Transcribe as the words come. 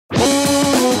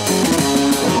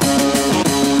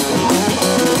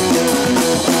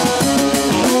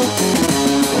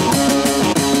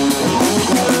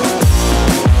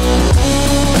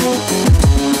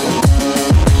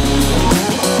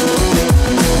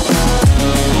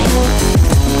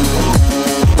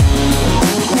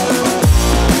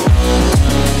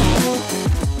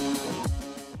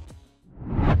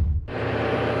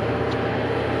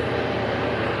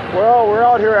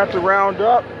at the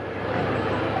roundup,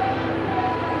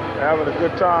 having a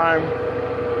good time,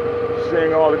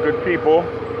 seeing all the good people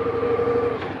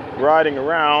riding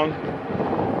around.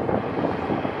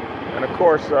 And of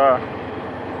course, I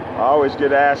always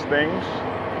get asked things.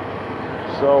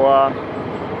 So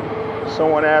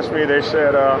someone asked me, they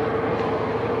said,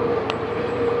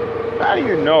 how do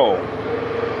you know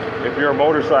if your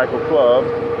motorcycle club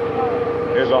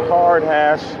is a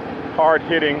hard-ass,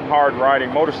 hard-hitting,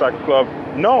 hard-riding motorcycle club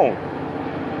known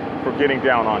for getting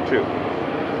down on two?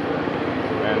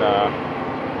 And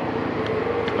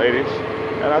ladies,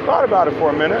 and I thought about it for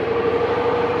a minute,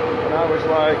 and I was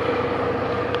like,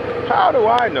 how do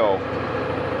I know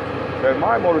that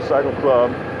my motorcycle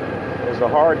club is a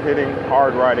hard-hitting,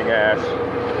 hard-riding ass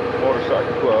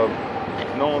motorcycle club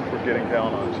known for getting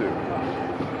down on two?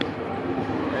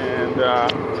 And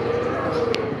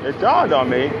it dawned on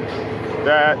me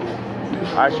that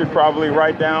I should probably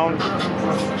write down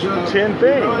 10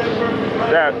 things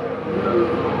that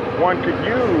one could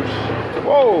use.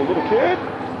 Whoa, little kid.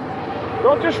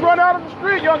 Don't just run out of the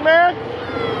street, young man.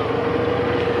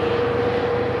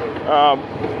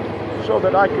 So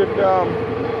that I could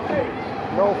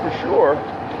know for sure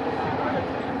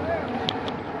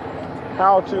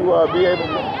how to be able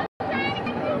to...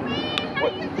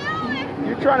 What?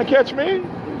 You trying to catch me?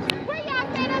 Where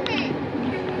y'all set up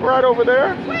at? Right over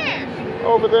there. Where?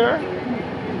 Over there.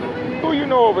 Who you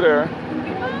know over there?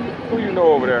 Who you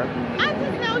know over there? I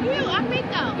just know you. I'm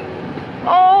Rico.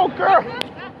 Oh, girl.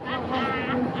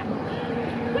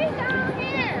 We down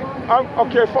here.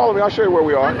 Okay, follow me. I'll show you where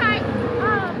we are. Okay.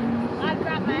 I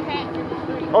dropped my hat in the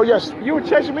street. Oh, yes. You were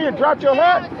chasing me and dropped your I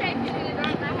hat? was chasing you and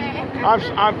dropped my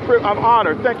hat. I'm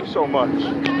honored. Thank you so much.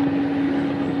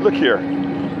 Okay. Look here.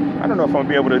 I don't know if I'm going to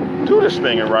be able to do this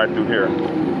thing and ride through here.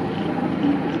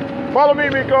 Follow me,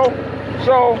 Miko.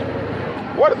 So,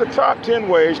 what are the top 10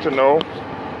 ways to know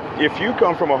if you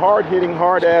come from a hard-hitting,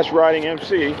 hard-ass riding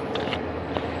MC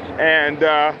and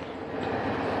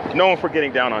known for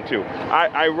getting down on two?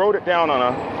 I wrote it down on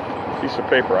a piece of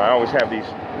paper. I always have these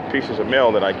pieces of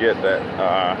mail that I get that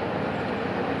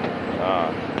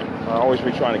I always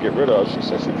be trying to get rid of. She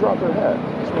said she dropped her hat.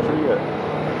 That's supposed to be it.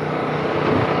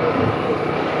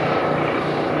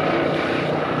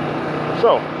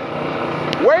 So,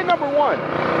 way number one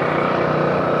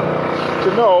to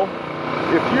know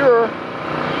if you're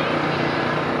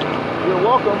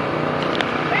welcome.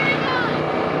 Where you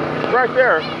going? Right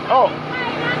there. Oh.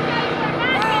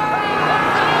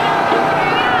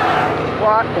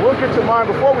 Well, we'll get to mine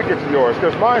before we get to yours,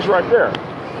 because mine's right there.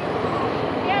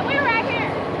 Yeah, we're right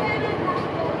here.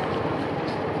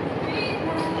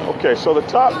 Okay, so the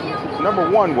top number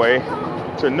one way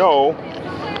to know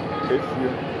if you...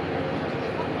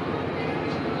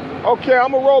 Okay,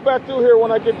 I'm gonna roll back through here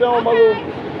when I get done with my little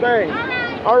thing.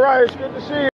 All right, it's good to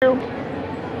see you.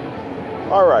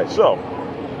 All right, so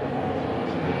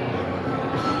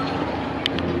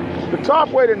the top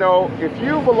way to know if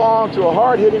you belong to a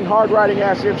hard-hitting, hard-riding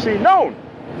ass MC known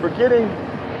for getting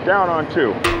down on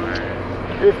two.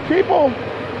 If people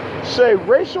say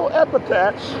racial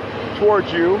epithets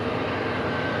towards you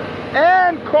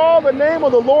and call the name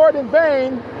of the Lord in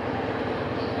vain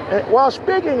while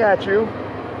speaking at you,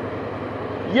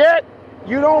 yet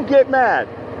you don't get mad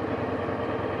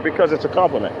because it's a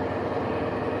compliment,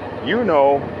 you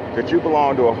know that you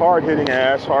belong to a hard-hitting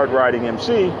ass, hard-riding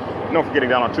MC known for getting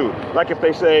down on two. Like if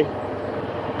they say,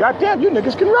 God damn, you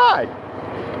niggas can ride.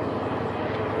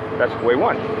 That's way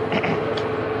one.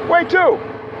 Way two.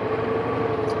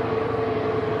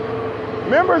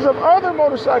 Members of other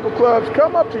motorcycle clubs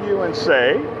come up to you and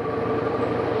say,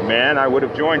 man, I would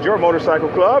have joined your motorcycle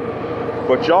club,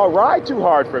 but y'all ride too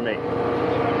hard for me.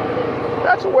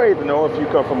 That's a way to know if you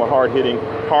come from a hard-hitting,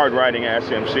 hard-riding ass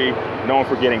MC known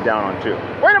for getting down on two.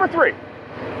 Way number three.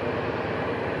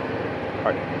 All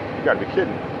right, you gotta be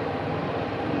kidding.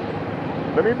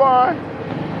 Let me by.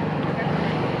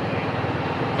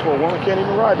 Well, woman can't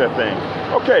even ride that thing.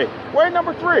 Okay, way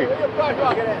number three.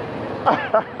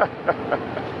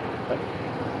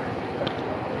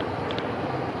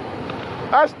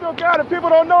 I still got it. People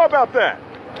don't know about that.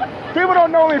 People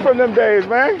don't know me from them days,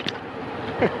 man.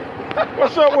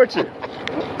 What's up with you?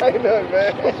 Ain't nothing,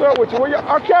 man. What's up with you? Well,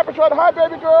 our cap is right. Hi,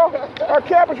 baby girl. Our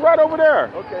cap is right over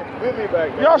there. Okay, we'll be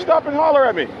back, man. Y'all stop and holler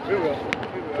at me. We will.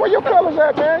 Where your colors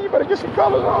at, man? You better get some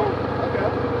colors on. Okay.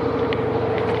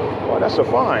 Boy, that's a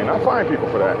fine. I find people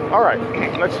for that. All right,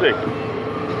 let's see.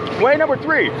 Way number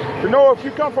three, to know if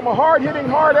you come from a hard-hitting,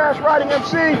 hard-ass riding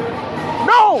MC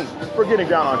known for getting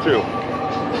down on two.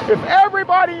 If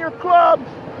everybody in your club,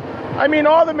 I mean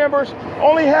all the members,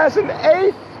 only has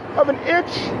 1/8 of an inch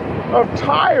of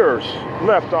tires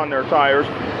left on their tires,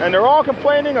 and they're all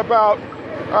complaining about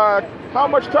how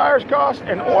much tires cost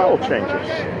and oil changes.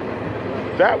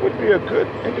 That would be a good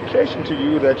indication to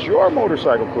you that your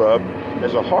motorcycle club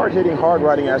is a hard-hitting,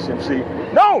 hard-riding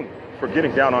SMC known for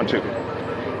getting down on two.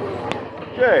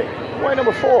 Okay, way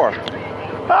number 4.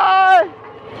 Hi!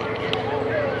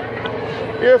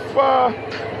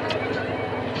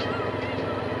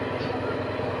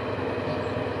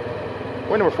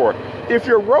 Way number 4. If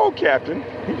your road captain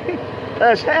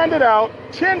has handed out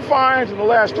 10 fines in the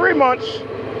last 3 months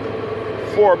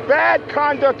for bad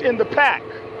conduct in the pack,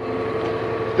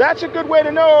 that's a good way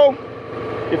to know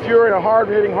if you're in a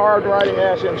hard-hitting, hard-riding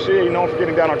SMC known for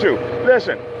getting down on two.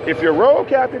 Listen, if your road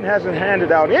captain hasn't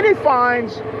handed out any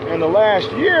fines in the last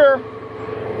year,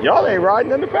 y'all ain't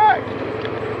riding in the pack.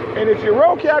 And if your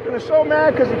road captain is so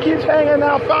mad because he keeps hanging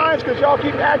out fines because y'all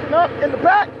keep acting up in the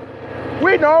pack,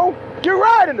 we know you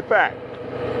ride in the pack.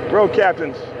 Road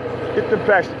captains, get them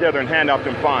packs together and hand out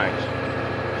them fines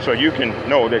so you can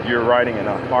know that you're riding in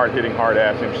a hard-hitting,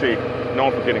 hard-ass MC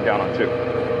known for getting down on two.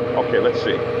 Okay, let's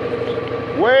see.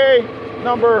 Way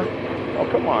number, oh,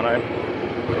 come on, I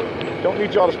don't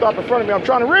need y'all to stop in front of me. I'm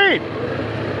trying to read.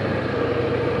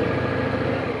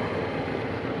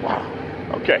 Wow,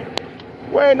 okay.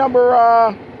 Way number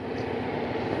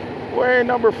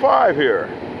 5 here.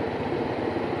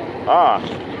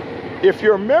 If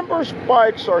your members'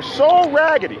 bikes are so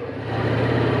raggedy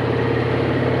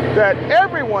that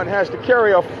everyone has to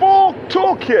carry a full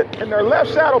toolkit in their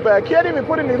left saddlebag, can't even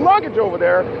put any luggage over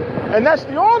there, and that's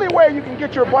the only way you can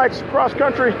get your bikes cross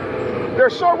country, they're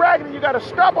so raggedy you got to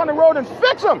stop on the road and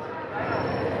fix them.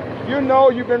 You know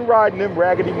you've been riding them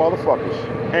raggedy motherfuckers.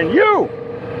 And you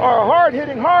are a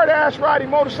hard-hitting, hard-ass riding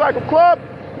motorcycle club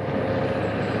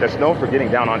that's known for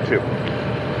getting down on two.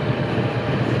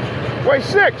 Way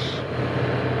 6.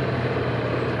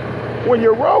 When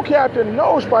your road captain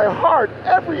knows by heart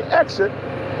every exit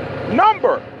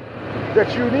number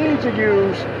that you need to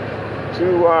use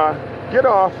to get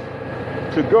off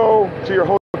to go to your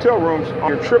hotel rooms on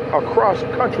your trip across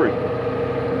country.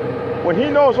 When he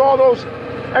knows all those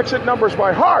exit numbers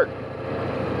by heart,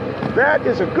 that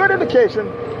is a good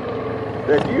indication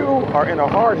that you are in a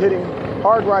hard-hitting,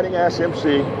 hard-riding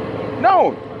SMC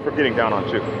known for getting down on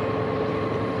two.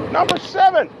 Number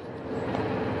 7.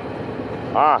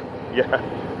 Yeah.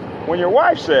 When your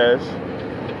wife says,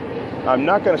 I'm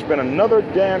not going to spend another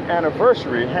damn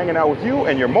anniversary hanging out with you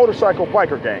and your motorcycle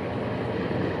biker gang.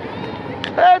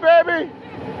 Hey, baby.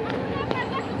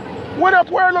 Went up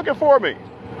where looking for me?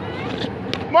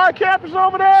 My camp is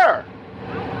over there.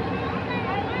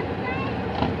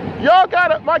 Y'all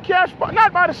got my camp's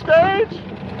not by the stage,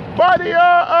 by the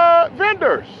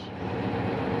vendors.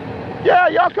 Yeah,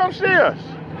 y'all come see us.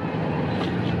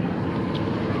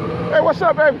 Hey, what's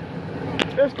up, baby?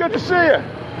 It's good to see you.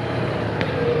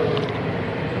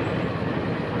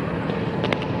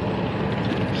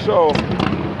 So,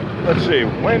 let's see.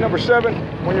 Way number 7.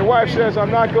 When your wife says,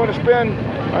 I'm not going to spend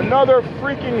another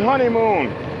freaking honeymoon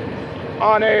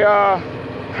on a,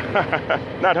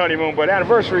 not honeymoon, but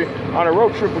anniversary on a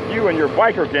road trip with you and your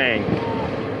biker gang.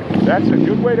 That's a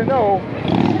good way to know,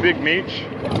 Big Meech,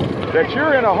 that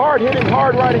you're in a hard-hitting,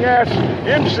 hard-riding ass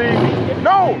MC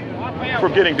known for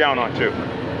getting down on two.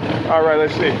 All right,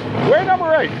 let's see. Way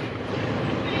number 8.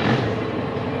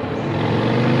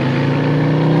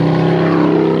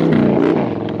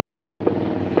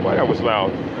 Boy, that was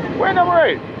loud. Way number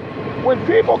 8. When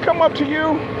people come up to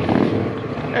you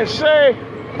and say,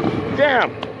 damn,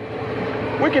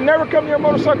 we can never come to your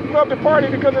motorcycle club to party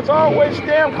because it's always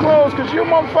damn closed because you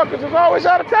motherfuckers is always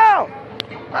out of town.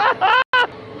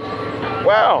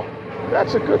 Well,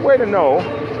 that's a good way to know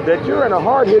that you're in a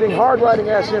hard-hitting, hard-riding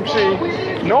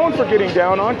SMC known for getting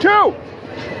down on two.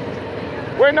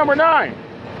 Way number 9.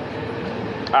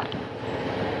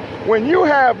 When you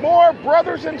have more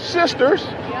brothers and sisters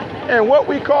in what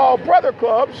we call brother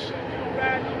clubs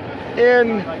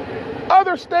in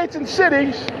other states and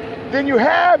cities than you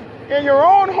have in your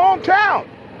own hometown,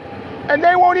 and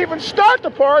they won't even start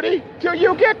the party till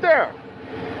you get there.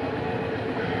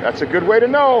 That's a good way to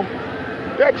know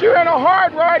that you're in a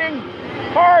hard-riding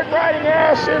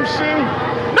ass MC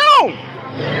known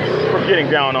for getting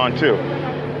down on two.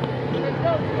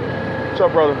 What's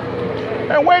up, brother?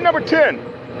 And way number 10.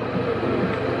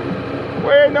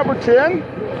 Way number 10.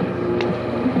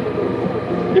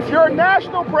 If your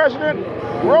national president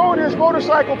rode his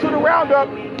motorcycle to the roundup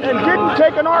and didn't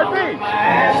take an RV,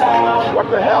 what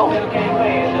the hell?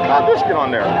 How'd this get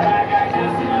on there?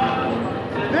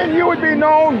 Then you would be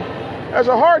known as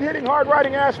a hard-hitting,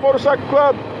 hard-riding ass motorcycle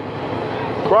club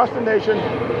across the nation,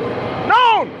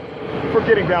 known for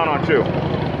getting down on 2.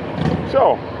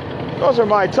 So, those are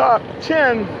my top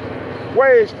 10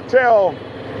 ways to tell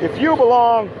if you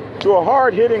belong to a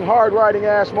hard-hitting, hard-riding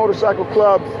ass motorcycle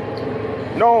club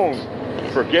known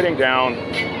for getting down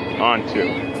on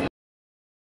 2.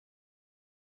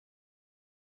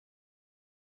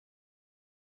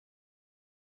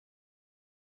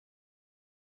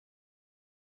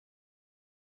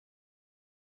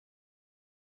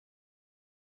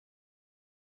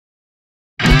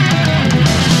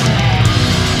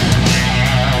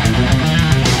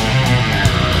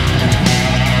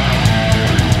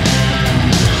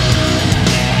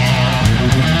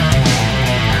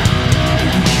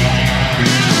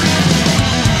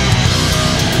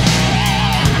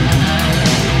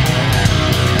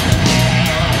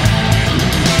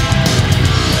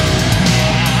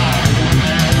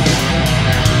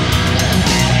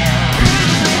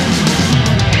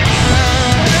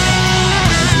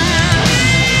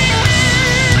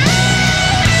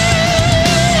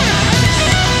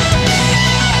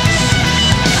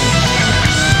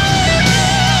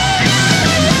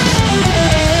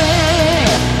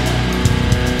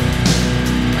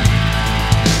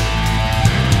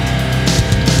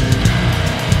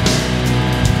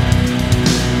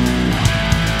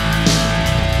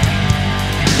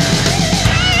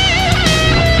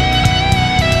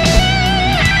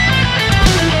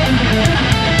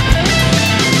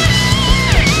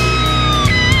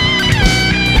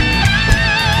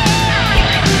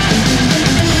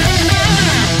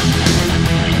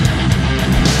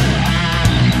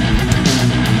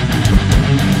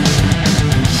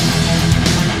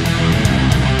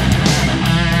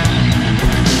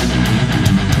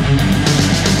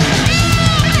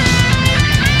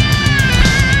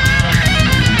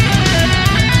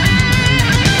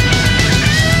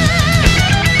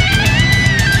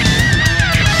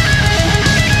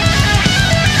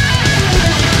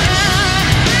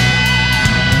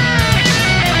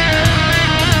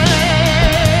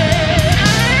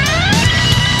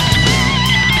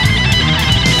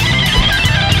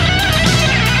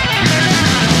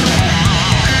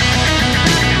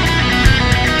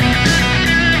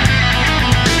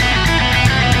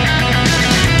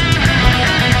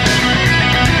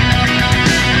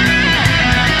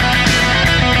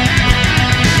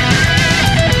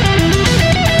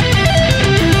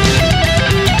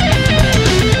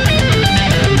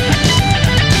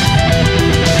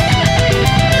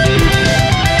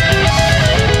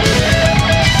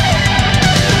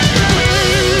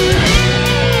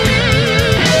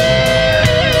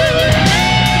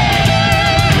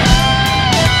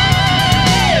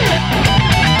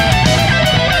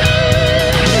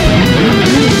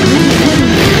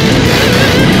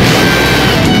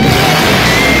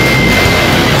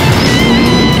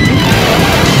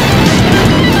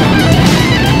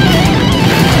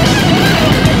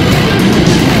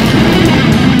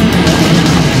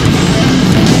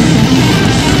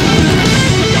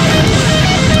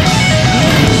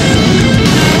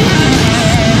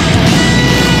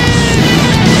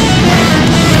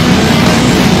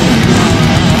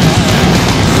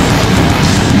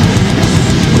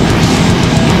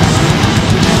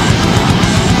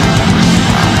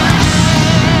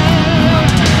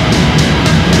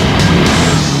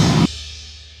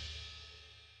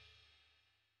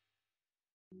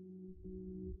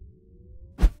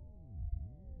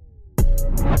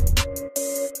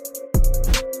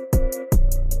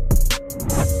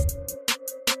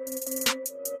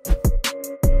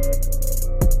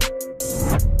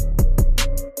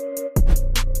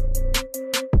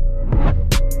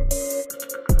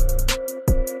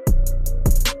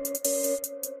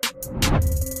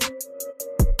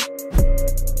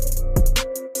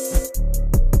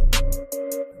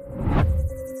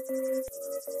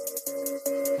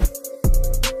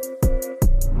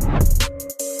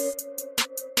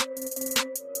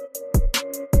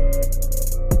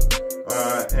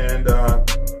 And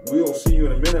we'll see you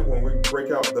in a minute when we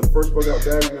break out the first bug out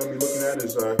bag we're going to be looking at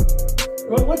is...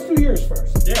 Well, let's do yours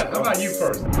first. Yeah, how about you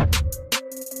first?